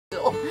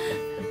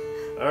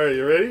Alright,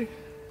 you ready?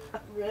 I'm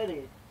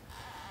ready.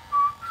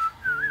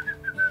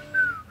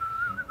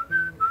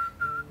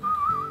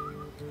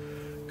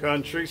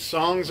 Country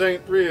songs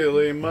ain't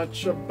really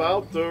much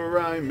about the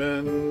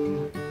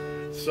rhyming.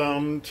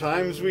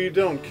 Sometimes we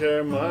don't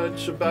care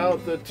much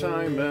about the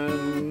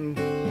timing.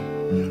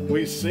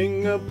 We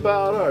sing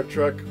about our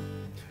truck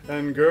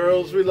and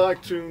girls we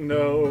like to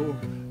know.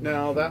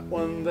 Now that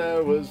one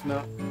there was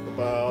not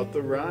about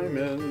the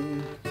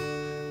rhyming.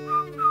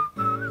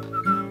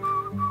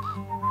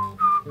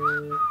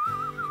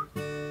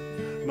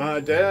 My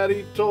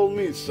daddy told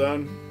me,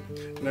 son,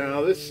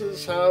 now this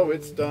is how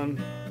it's done.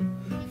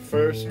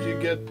 First you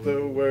get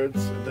the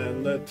words and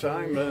then the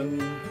timing.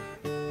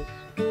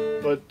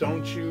 But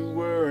don't you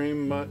worry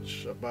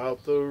much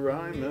about the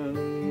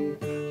rhyming.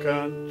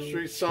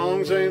 Country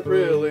songs ain't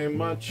really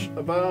much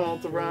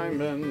about the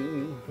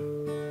rhyming.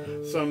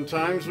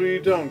 Sometimes we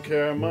don't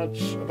care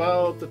much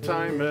about the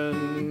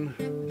timing.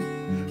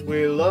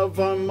 We love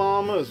our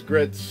mama's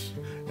grits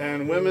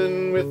and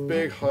women with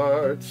big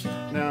hearts.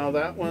 Now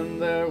that one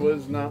there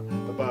was not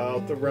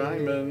about the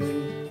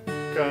rhyming.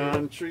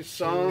 Country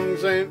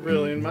songs ain't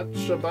really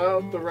much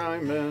about the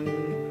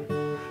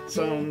rhyming.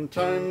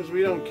 Sometimes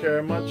we don't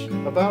care much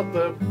about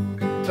the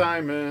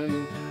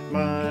timing.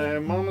 My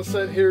mama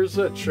said, here's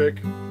a trick.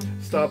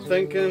 Stop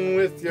thinking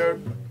with your...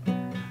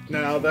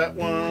 Now that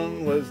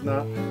one was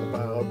not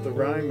about the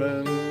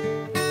rhyming.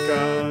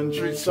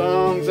 Country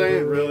songs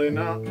ain't really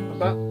not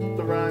about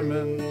the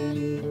rhyming.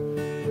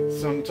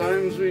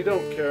 Sometimes we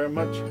don't care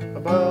much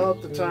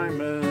about the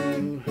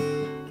timing.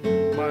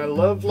 My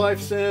love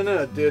life's in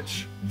a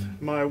ditch.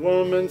 My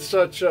woman's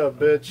such a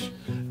bitch.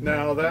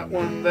 Now that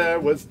one there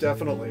was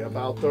definitely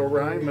about the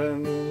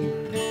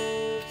rhyming.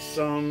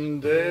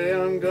 Someday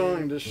I'm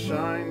going to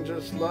shine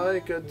just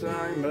like a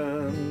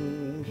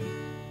diamond,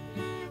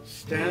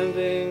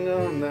 standing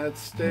on that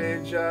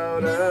stage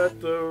out at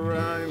the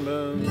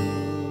Ryman.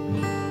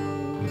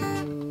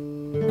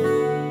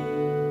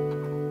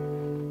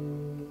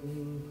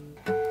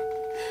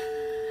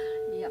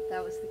 Yep,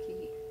 that was the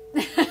key.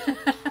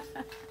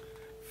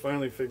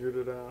 Finally figured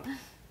it out.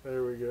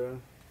 There we go.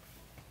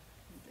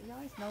 You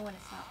always know when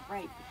it's not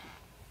right, but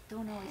you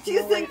don't always Do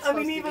you know think, what it's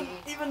I mean, supposed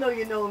to be. even though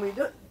you know me,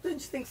 don't you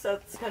think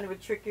that's kind of a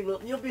tricky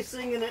little, you'll be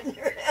singing it in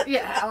your head.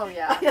 Yeah, oh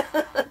yeah.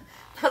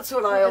 That's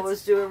what I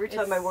always do every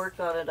time I work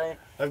on it.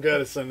 I've got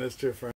to send this to a friend.